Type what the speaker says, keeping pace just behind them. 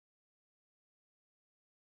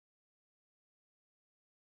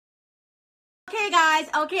guys.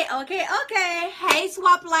 Okay. Hey,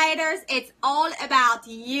 swap lighters. It's all about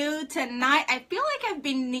you tonight. I feel like I've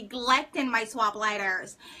been neglecting my swap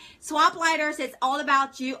lighters. Swap lighters, it's all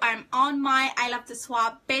about you. I'm on my I Love to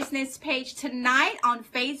Swap business page tonight on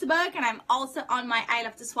Facebook, and I'm also on my I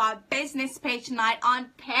Love to Swap business page tonight on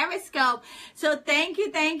Periscope. So thank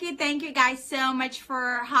you guys so much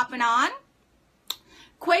for hopping on.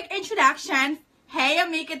 Quick introduction. Hey,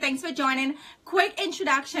 Amika, thanks for joining. Quick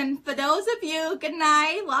introduction for those of you, good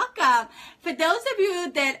night, welcome. For those of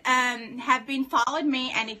you that have been following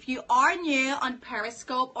me, and if you are new on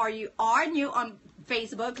Periscope or you are new on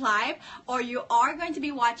Facebook Live, or you are going to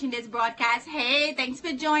be watching this broadcast, hey, thanks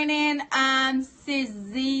for joining.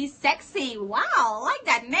 Sizzy Sexy, wow, I like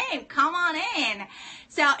that name, come on in.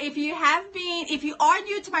 So if you are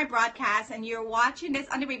new to my broadcast and you're watching this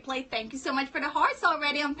on the replay, thank you so much for the hearts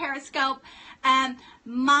already on Periscope.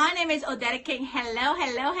 My name is Odetta King. Hello.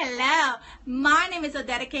 My name is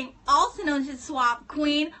Odetta King, also known as the Swap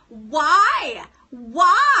Queen. Why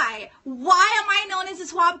am I known as the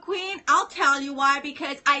Swap Queen? I'll tell you why.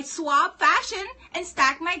 Because I swap fashion and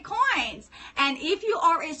stack my coins. And if you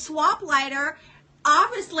are a swap lighter,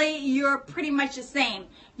 obviously you're pretty much the same.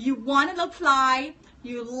 You want to look fly,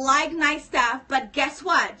 you like nice stuff, but guess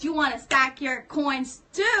what? You want to stack your coins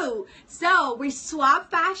too. So we swap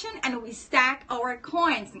fashion and we stack our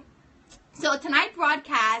coins. So tonight's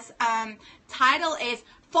broadcast title is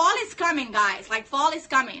Fall is Coming, guys. Like fall is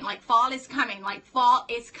coming.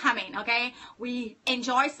 Okay? We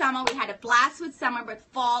enjoy summer. We had a blast with summer, but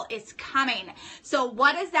fall is coming. So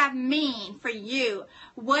what does that mean for you?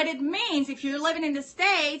 What it means, if you're living in the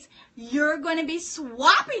States, you're going to be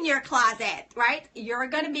swapping your closet, right? You're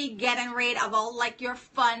going to be getting rid of all like your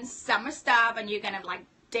fun summer stuff, and you're going to like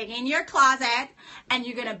dig in your closet, and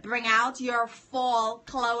you're gonna bring out your fall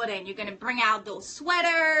clothing. You're gonna bring out those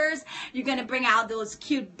sweaters, you're gonna bring out those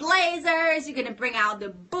cute blazers, you're gonna bring out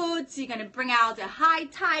the boots, you're gonna bring out the high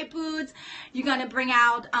tie boots, you're gonna bring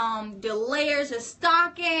out the layers of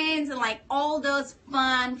stockings and like all those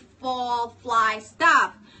fun fall fly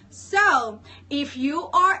stuff. So if you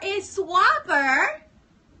are a swapper,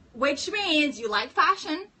 which means you like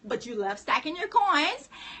fashion, but you love stacking your coins,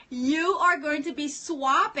 you are going to be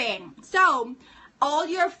swapping. So all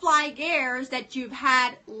your fly gears that you've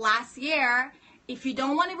had last year, if you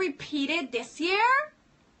don't want to repeat it this year,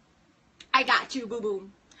 I got you,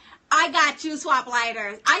 boo-boo. I got you, swap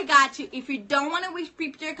lighters. I got you. If you don't want to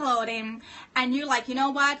repeat your clothing and you're like, you know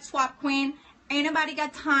what, Swap Queen, ain't nobody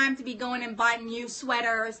got time to be going and buying new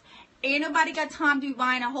sweaters. Ain't nobody got time to be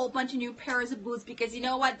buying a whole bunch of new pairs of boots, because you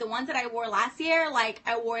know what? The ones that I wore last year, like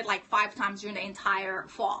I wore it like 5 times during the entire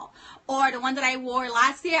fall. Or the one that I wore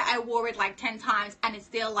last year, I wore it like 10 times and it's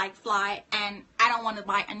still like fly, and I don't want to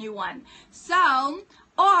buy a new one. So,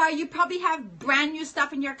 or you probably have brand new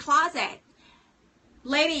stuff in your closet.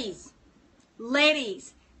 Ladies,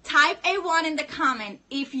 type a 1 in the comment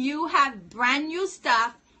if you have brand new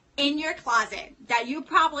stuff in your closet that you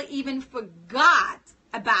probably even forgot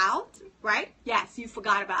about, right? Yes, you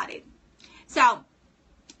forgot about it. So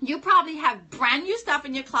you probably have brand new stuff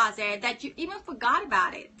in your closet that you even forgot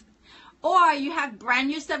about it. Or you have brand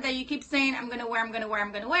new stuff that you keep saying, I'm gonna wear.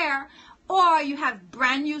 Or you have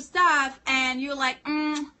brand new stuff and you're like,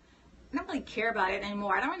 I don't really care about it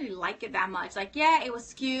anymore. I don't really like it that much. Like, yeah, it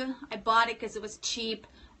was cute. I bought it because it was cheap.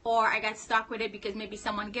 Or I got stuck with it because maybe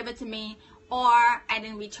someone gave it to me. Or I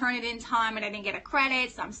didn't return it in time and I didn't get a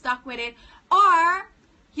credit, so I'm stuck with it. Or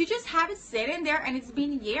you just have it sitting there and it's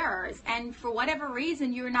been years, and for whatever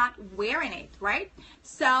reason you're not wearing it, right?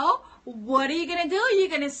 So what are you gonna do? You're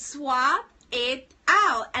gonna swap it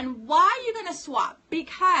out. And why are you gonna swap?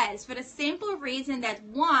 Because for the simple reason that,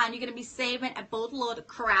 one, you're gonna be saving a boatload of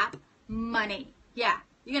crap money. Yeah,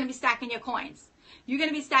 you're gonna be stacking your coins. If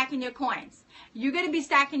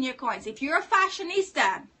you're a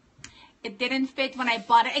fashionista, it didn't fit when I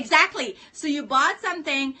bought it. Exactly. So you bought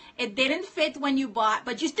something, it didn't fit when you bought,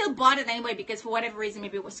 but you still bought it anyway because for whatever reason,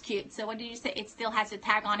 maybe it was cute. So what did you say? It still has a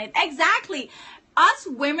tag on it. Exactly. Us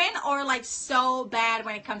women are like so bad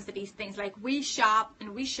when it comes to these things. Like we shop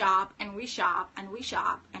and we shop and we shop and we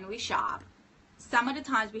shop and we shop. Some of the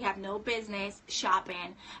times we have no business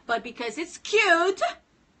shopping, but because it's cute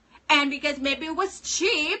and because maybe it was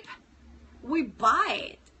cheap, we buy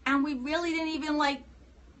it. And we really didn't even like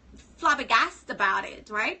flabbergasted about it,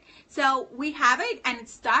 right? So we have it and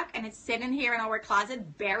it's stuck and it's sitting here in our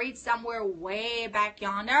closet, buried somewhere way back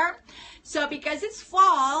yonder. So because it's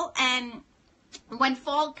fall, and when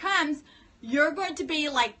fall comes, you're going to be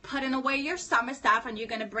like putting away your summer stuff and you're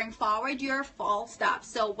going to bring forward your fall stuff.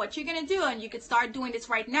 So what you're going to do, and you could start doing this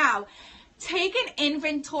right now, take an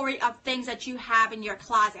inventory of things that you have in your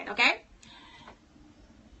closet, okay?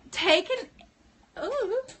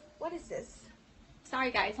 Ooh, what is this? Sorry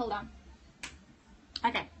guys, hold on.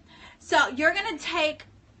 Okay, so you're gonna take,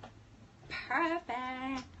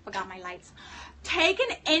 perfect, forgot my lights. Take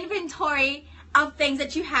an inventory of things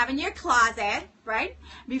that you have in your closet, right?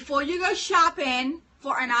 Before you go shopping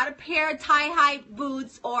for another pair of tie-high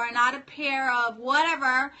boots or another pair of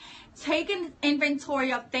whatever, take an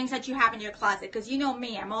inventory of things that you have in your closet, because you know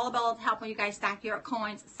me, I'm all about helping you guys stack your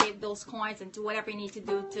coins, save those coins, and do whatever you need to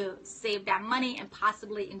do to save that money and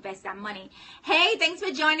possibly invest that money. Hey, thanks for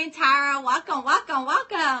joining, Tara. Welcome, welcome,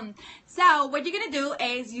 welcome. So what you're going to do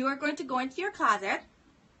is you are going to go into your closet,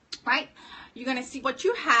 right? You're going to see what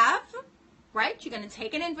you have, right? You're going to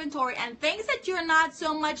take an inventory and things that you're not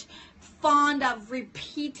so much fond of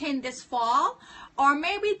repeating this fall, or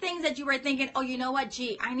maybe things that you were thinking, oh, you know what,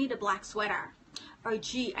 gee, I need a black sweater, or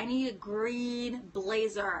gee, I need a green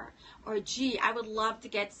blazer, or gee, I would love to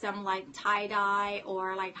get some like tie-dye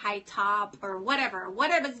or like high top or whatever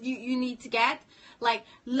you need to get. Like,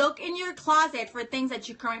 look in your closet for things that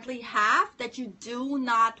you currently have that you do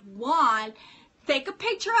not want. Take a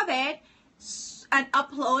picture of it and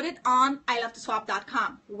upload it on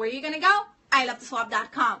ilovetoswap.com. Where are you going to go?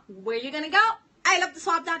 ilovetoswap.com. Where are you going to go?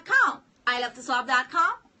 ilovetoswap.com.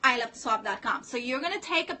 ilovetoswap.com. ilovetoswap.com. So you're going to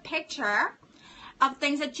take a picture of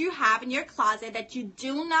things that you have in your closet that you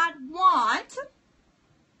do not want.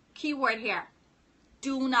 Keyword here.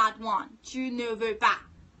 Do not want. Tu ne veux pas.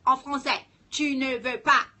 En français. Tu ne veux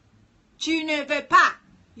pas. Tu ne veux pas.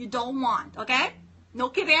 You don't want. Okay? No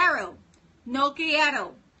quiero. No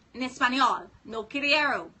quiero. In Espanol. No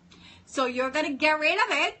quiero. So you're going to get rid of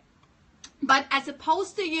it. But as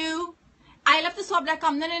opposed to you,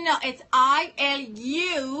 ilovetoswap.com. No. It's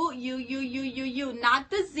I-L-U, you, not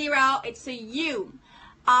the zero. It's a U.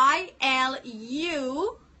 I-L-U-V,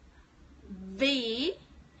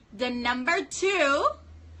 the number 2,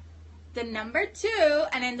 and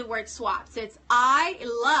then the word swap. So it's I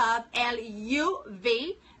love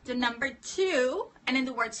L-U-V, the number 2, and then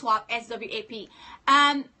the word swap, S-W-A-P.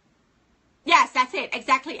 Yes, that's it,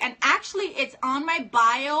 exactly. And actually, it's on my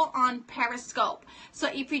bio on Periscope. So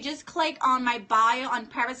if you just click on my bio on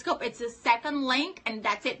Periscope, it's the second link, and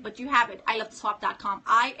that's it. But you have it, ilovetoswap.com.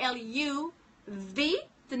 I-L-U-V,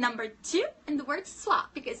 the number 2, and the word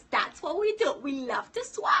swap, because that's what we do. We love to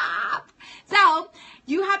swap. So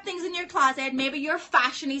you have things in your closet. Maybe you're a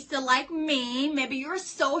fashionista like me. Maybe you're a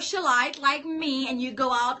socialite like me, and you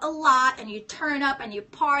go out a lot, and you turn up, and you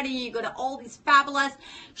party. You go to all these fabulous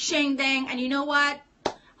shingdang, and you know what?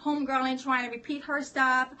 Homegirl ain't trying to repeat her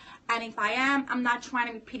stuff, and if I am, I'm not trying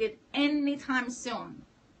to repeat it anytime soon.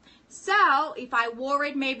 So if I wore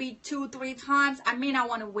it maybe 2-3 times, I may not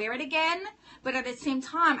want to wear it again, but at the same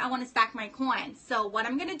time, I want to stack my coins. So what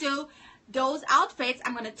I'm going to do, those outfits,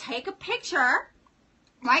 I'm going to take a picture,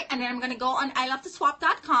 right? And then I'm going to go on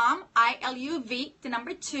ilovetoswap.com, I-L-U-V, the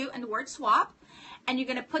number 2, and the word swap. And you're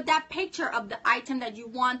going to put that picture of the item that you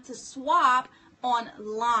want to swap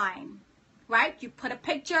online, right? You put a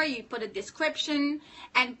picture, you put a description,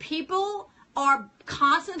 and people are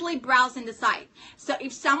constantly browsing the site. So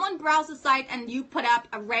if someone browses the site and you put up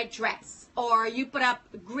a red dress, or you put up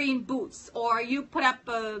green boots, or you put up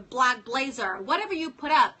a black blazer, whatever you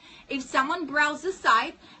put up, if someone browses the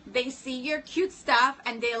site, they see your cute stuff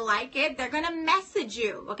and they like it, they're going to message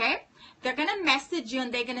you, okay? They're going to message you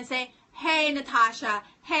and they're going to say, hey, Natasha,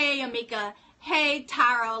 hey, Amika, hey,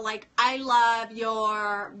 Tara, like, I love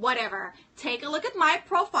your whatever. Take a look at my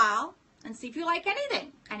profile and see if you like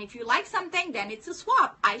anything. And if you like something, then it's a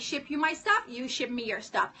swap. I ship you my stuff, you ship me your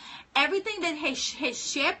stuff. Everything that has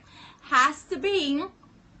shipped has to be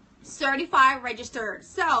certified, registered.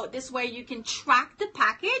 So this way you can track the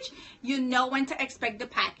package. You know when to expect the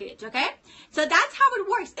package, okay? So that's how it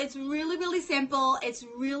works. It's really, really simple. It's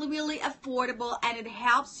really, really affordable, and it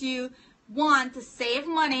helps you, one, to save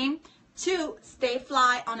money, two, stay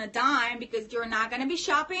fly on a dime, because you're not going to be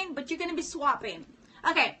shopping, but you're going to be swapping.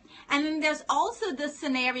 Okay, and then there's also this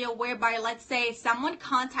scenario whereby, let's say someone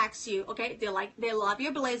contacts you, okay, they love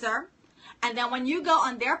your blazer, and then when you go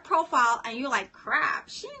on their profile and you're like, crap,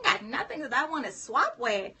 she ain't got nothing that I want to swap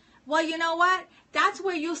with. Well, you know what? That's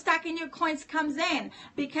where you stacking your coins comes in,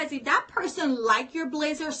 because if that person liked your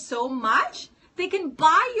blazer so much, they can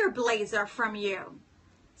buy your blazer from you.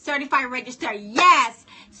 Certified, register, yes,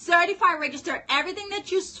 certified, register. Everything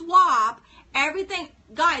that you swap, everything,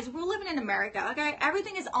 guys, we're living in America, okay?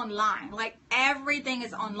 Everything is online. Like, everything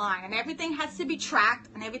is online, and everything has to be tracked,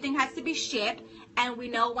 and everything has to be shipped, and we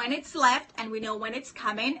know when it's left, and we know when it's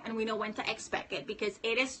coming, and we know when to expect it, because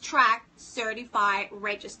it is tracked, certified,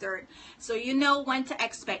 registered. So you know when to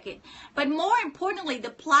expect it. But more importantly, the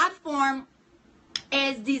platform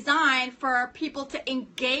is designed for people to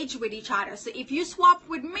engage with each other. So if you swap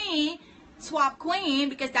with me, Swap Queen,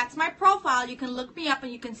 because that's my profile, you can look me up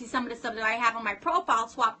and you can see some of the stuff that I have on my profile,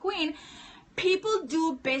 Swap Queen. People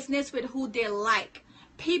do business with who they like.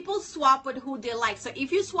 People swap with who they like. So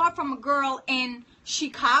if you swap from a girl in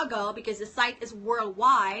Chicago, because the site is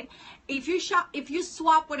worldwide, if you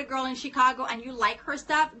swap with a girl in Chicago and you like her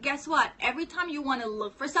stuff, guess what? Every time you want to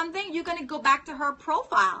look for something, you're going to go back to her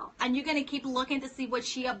profile and you're going to keep looking to see what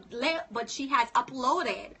she has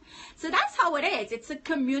uploaded. So that's how it is. It's a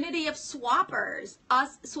community of swappers,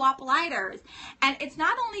 us swap lighters. And it's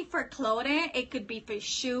not only for clothing, it could be for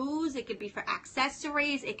shoes, it could be for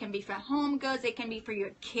accessories, it can be for home goods, it can be for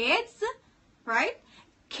your kids, right?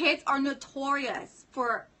 Kids are notorious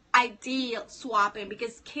for ideal swapping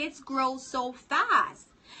because kids grow so fast.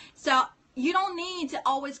 So you don't need to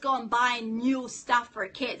always go and buy new stuff for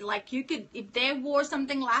kids. Like you could, if they wore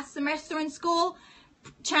something last semester in school,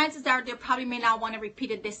 chances are they probably may not want to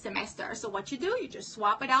repeat it this semester. So what you do, you just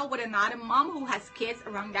swap it out with another mom who has kids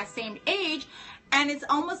around that same age. And it's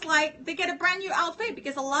almost like they get a brand new outfit,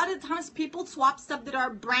 because a lot of times people swap stuff that are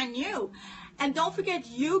brand new. And don't forget,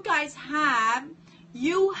 you guys have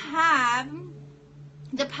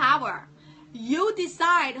the power. You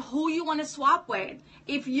decide who you want to swap with.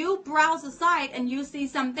 If you browse a site and you see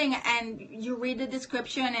something and you read the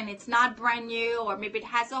description and it's not brand new, or maybe it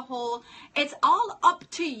has a hole, it's all up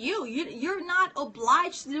to you. You're not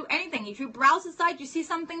obliged to do anything. If you browse a site, you see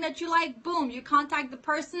something that you like, boom, you contact the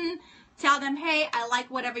person, tell them, hey, I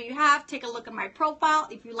like whatever you have, take a look at my profile.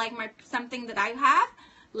 If you like something that I have,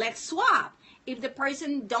 let's swap. If the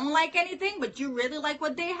person don't like anything, but you really like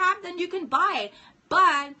what they have, then you can buy it.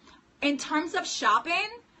 But in terms of shopping,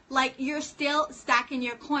 like, you're still stacking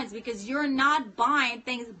your coins, because you're not buying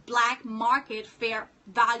things black market, fair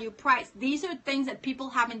value price. These are things that people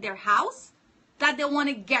have in their house that they want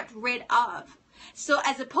to get rid of. So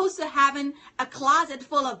as opposed to having a closet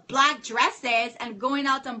full of black dresses and going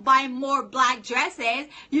out and buying more black dresses,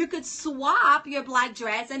 you could swap your black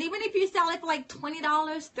dress, and even if you sell it for like $20,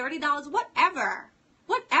 $30,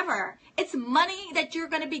 whatever, it's money that you're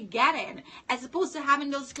going to be getting, as opposed to having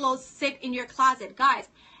those clothes sit in your closet. Guys,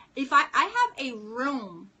 if I have a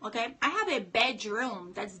room, okay, I have a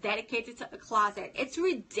bedroom that's dedicated to a closet. It's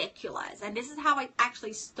ridiculous. And this is how I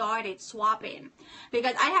actually started swapping,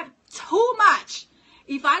 because I have too much.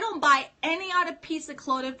 If I don't buy any other piece of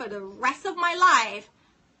clothing for the rest of my life,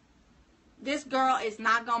 this girl is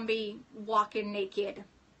not going to be walking naked.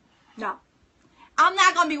 No, I'm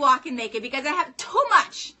not going to be walking naked, because I have too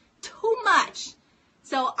much.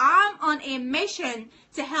 So I'm on a mission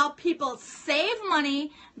to help people save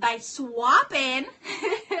money by swapping.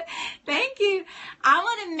 Thank you. I'm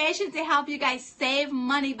on a mission to help you guys save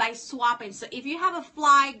money by swapping. So if you have a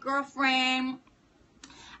fly girlfriend,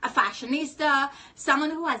 a fashionista, someone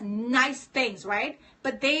who has nice things, right?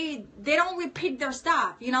 But they don't repeat their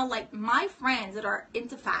stuff. You know, like my friends that are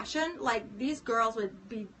into fashion, like these girls would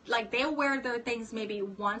be like, they wear their things maybe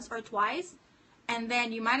once or twice. And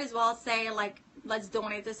then you might as well say, like, let's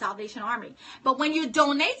donate to Salvation Army. But when you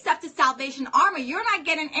donate stuff to Salvation Army, you're not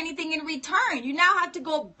getting anything in return. You now have to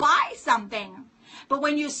go buy something. But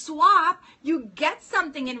when you swap, you get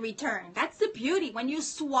something in return. That's the beauty. When you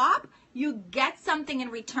swap, you get something in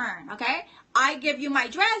return, okay? I give you my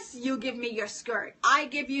dress, you give me your skirt. I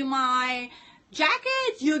give you my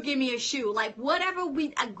jacket, you give me a shoe. Like, whatever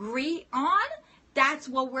we agree on, that's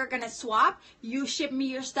what we're going to swap. You ship me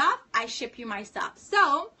your stuff, I ship you my stuff.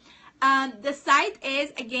 So the site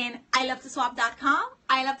is, again, ilovetoswap.com,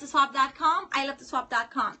 ilovetoswap.com,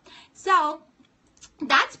 ilovetoswap.com. So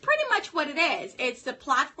that's pretty much what it is. It's the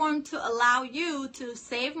platform to allow you to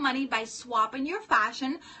save money by swapping your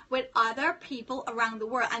fashion with other people around the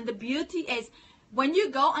world. And the beauty is, when you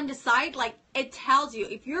go on the site, like, it tells you,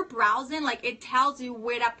 if you're browsing, like, it tells you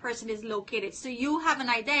where that person is located. So you have an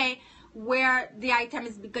idea where the item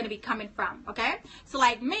is going to be coming from, okay? So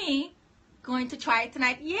like me, going to try it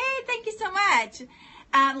tonight. Yay, thank you so much.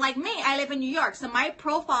 Like me, I live in New York, so my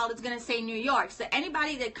profile is going to say New York. So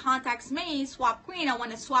anybody that contacts me, Swap Queen, I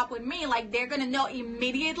want to swap with me, like, they're going to know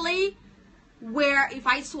immediately where, if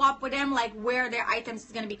I swap with them, like, where their items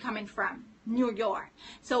is going to be coming from. New York.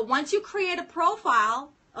 So once you create a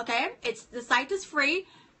profile, okay, the site is free.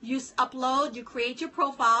 You upload, you create your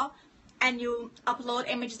profile, and you upload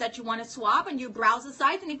images that you want to swap, and you browse the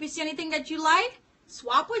site, and if you see anything that you like,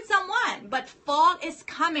 Swap with someone, but fall is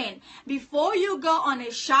coming. Before you go on a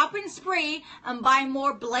shopping spree and buy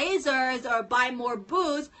more blazers or buy more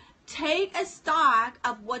boots, take a stock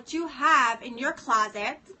of what you have in your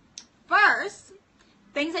closet. First,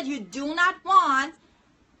 things that you do not want,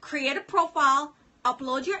 create a profile,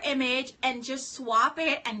 upload your image, and just swap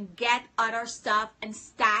it and get other stuff and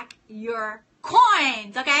stack your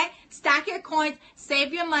coins, okay? Stack your coins,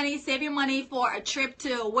 save your money for a trip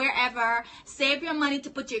to wherever, save your money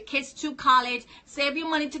to put your kids to college, save your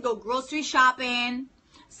money to go grocery shopping,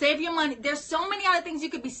 save your money. There's so many other things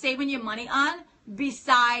you could be saving your money on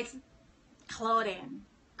besides clothing.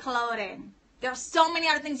 There are so many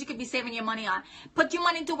other things you could be saving your money on. Put your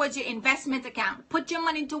money towards your investment account. Put your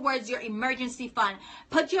money towards your emergency fund.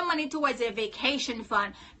 Put your money towards a vacation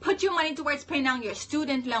fund. Put your money towards paying down your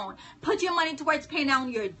student loan. Put your money towards paying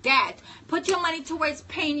down your debt. Put your money towards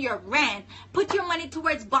paying your rent. Put your money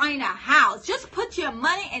towards buying a house. Just put your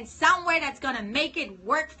money in somewhere that's going to make it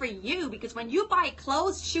work for you. Because when you buy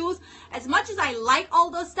clothes, shoes, as much as I like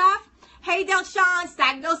all those stuff, hey, Delshawn,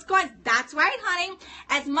 stack those coins. That's right, honey.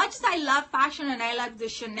 As much as I love fashion and I love the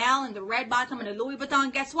Chanel and the Red Bottom and the Louis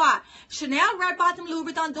Vuitton, guess what? Chanel, Red Bottom,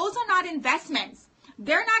 Louis Vuitton, those are not investments.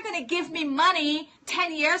 They're not going to give me money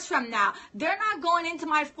 10 years from now. They're not going into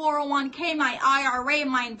my 401k, my IRA,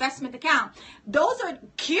 my investment account. Those are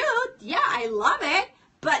cute. Yeah, I love it.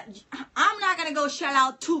 But I'm not going to go shell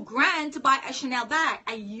out $2,000 to buy a Chanel bag.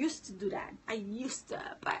 I used to do that.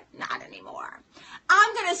 But not anymore.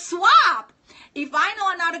 I'm going to swap. If I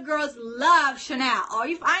know another girl loves Chanel, or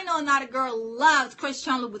if I know another girl loves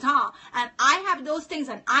Christian Louboutin, and I have those things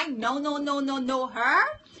and I know her,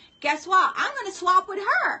 guess what? I'm going to swap with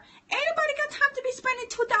her. Anybody got time to be spending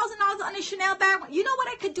 $2,000 on a Chanel bag? You know what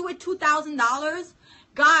I could do with $2,000?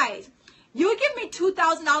 Guys, you would give me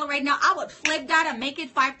 $2,000 right now, I would flip that and make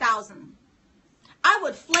it $5,000. I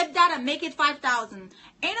would flip that and make it $5,000.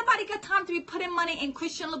 Ain't nobody got time to be putting money in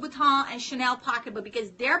Christian Louboutin and Chanel pocketbook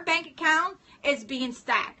because their bank account is being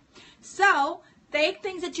stacked. So take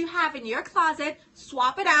things that you have in your closet,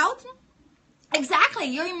 swap it out. Exactly,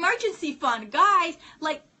 your emergency fund. Guys,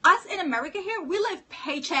 like us in America here, we live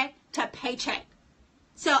paycheck to paycheck.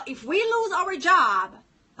 So if we lose our job,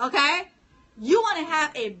 okay, you want to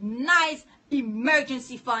have a nice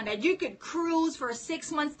emergency fund that you could cruise for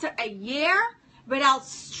 6 months to a year without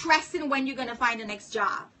stressing when you're going to find the next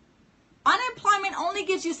job. Unemployment only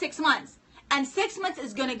gives you 6 months. And 6 months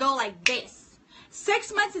is going to go like this.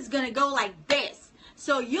 6 months is going to go like this.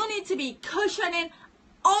 So you need to be cushioning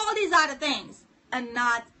all these other things and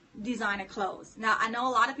not designer clothes. Now, I know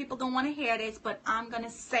a lot of people don't want to hear this, but I'm going to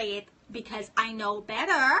say it because I know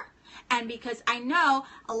better. And because I know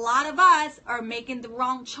a lot of us are making the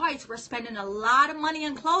wrong choice. We're spending a lot of money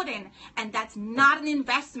on clothing, and that's not an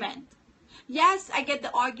investment. Yes, I get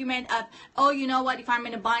the argument of, oh, you know what, if I'm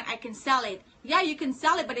in a bind, I can sell it. Yeah, you can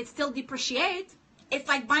sell it, but it still depreciates. It's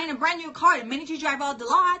like buying a brand new car. The minute you drive out the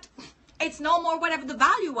lot, it's no more whatever the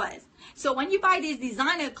value was. So when you buy these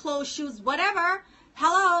designer clothes, shoes, whatever,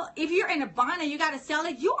 hello, if you're in a bind and you got to sell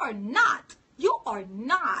it, you are not. You are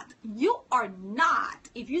not. You are not.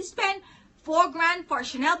 If you spend $4,000 for a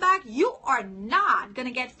Chanel bag, you are not going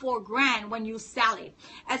to get $4,000 when you sell it.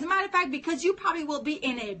 As a matter of fact, because you probably will be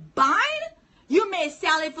in a bind, you may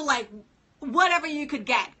sell it for like whatever you could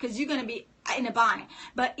get because you're going to be in a bind.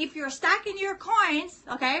 But if you're stacking your coins,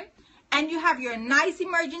 okay, and you have your nice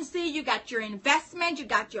emergency, you got your investment, you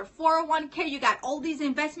got your 401k, you got all these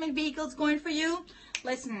investment vehicles going for you,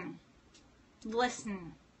 listen.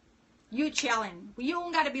 You chilling. You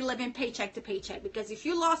don't got to be living paycheck to paycheck because if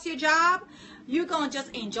you lost your job, you're going to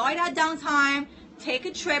just enjoy that downtime, take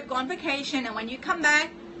a trip, go on vacation, and when you come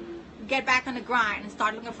back, get back on the grind and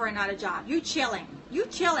start looking for another job. You chilling. You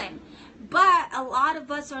chilling. But a lot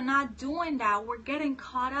of us are not doing that. We're getting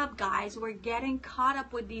caught up, guys. We're getting caught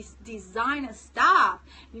up with these designer stuff.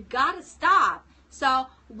 You got to stop. So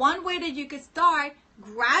one way that you could start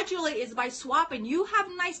gradually is by swapping. You have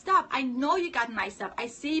nice stuff. I know you got nice stuff. I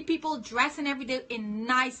see people dressing every day in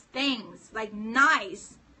nice things, like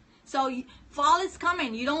nice. So fall is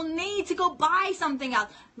coming. You don't need to go buy something else.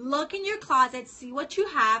 Look in your closet, see what you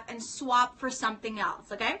have, and swap for something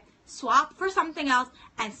else, okay? Swap for something else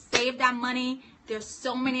and save that money. There's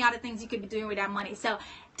so many other things you could be doing with that money. So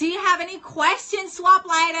do you have any questions, Swap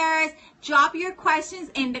Lighters? Drop your questions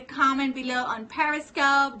in the comment below on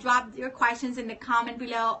Periscope. Drop your questions in the comment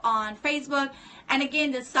below on Facebook. And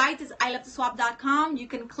again, the site is ilovetoswap.com. You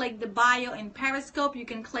can click the bio in Periscope. You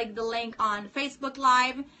can click the link on Facebook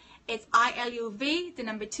Live. It's ILUV, the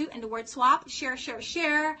number 2, and the word swap. Share, share,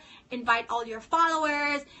 share. Invite all your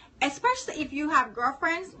followers, especially if you have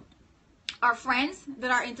girlfriends. our friends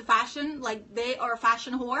that are into fashion, like they are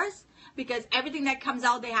fashion whores, because everything that comes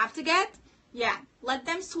out they have to get. Yeah, let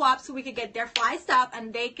them swap so we could get their fly stuff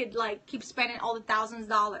and they could like keep spending all the thousands of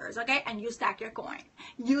dollars, okay? And you stack your coin.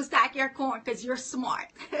 You stack your coin because you're smart.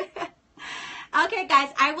 Okay, guys,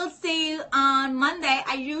 I will see you on Monday.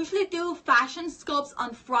 I usually do fashion scopes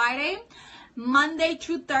on Friday. Monday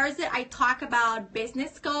through Thursday, I talk about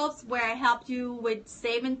business scopes where I help you with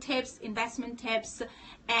saving tips, investment tips,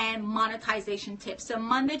 and monetization tips. So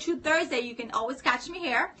Monday through Thursday, you can always catch me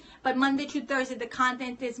here. But Monday through Thursday, the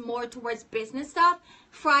content is more towards business stuff.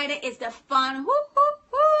 Friday is the fun,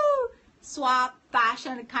 swap,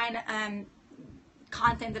 fashion kind of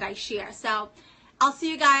content that I share. So I'll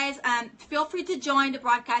see you guys. Feel free to join the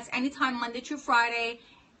broadcast anytime, Monday through Friday.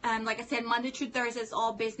 Like I said, Monday through Thursday is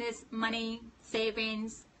all business, money,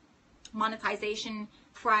 savings, monetization.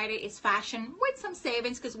 Friday is fashion with some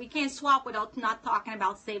savings because we can't swap without not talking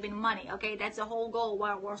about saving money. Okay, that's the whole goal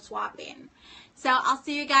while we're swapping. So I'll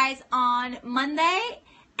see you guys on Monday.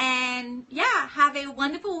 And yeah, have a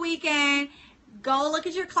wonderful weekend. Go look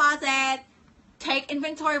at your closet. Take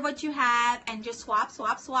inventory of what you have and just swap.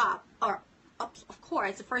 Or of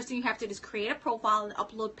course, the first thing you have to do is create a profile and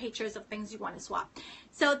upload pictures of things you want to swap.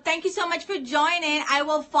 So thank you so much for joining. I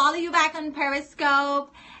will follow you back on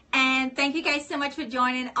Periscope. And thank you guys so much for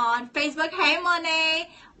joining on Facebook. Hey, Monet.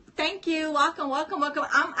 Thank you. Welcome.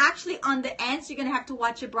 I'm actually on the end, so you're going to have to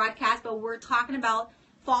watch your broadcast. But we're talking about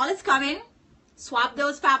fall is coming. Swap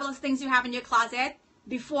those fabulous things you have in your closet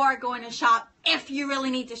before going to shop if you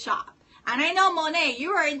really need to shop. And I know, Monet,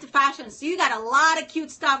 you are into fashion, so you got a lot of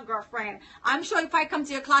cute stuff, girlfriend. I'm sure if I come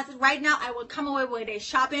to your closet right now, I will come away with a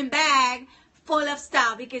shopping bag full of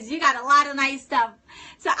stuff because you got a lot of nice stuff.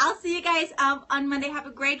 So I'll see you guys on Monday. Have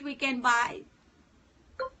a great weekend. Bye.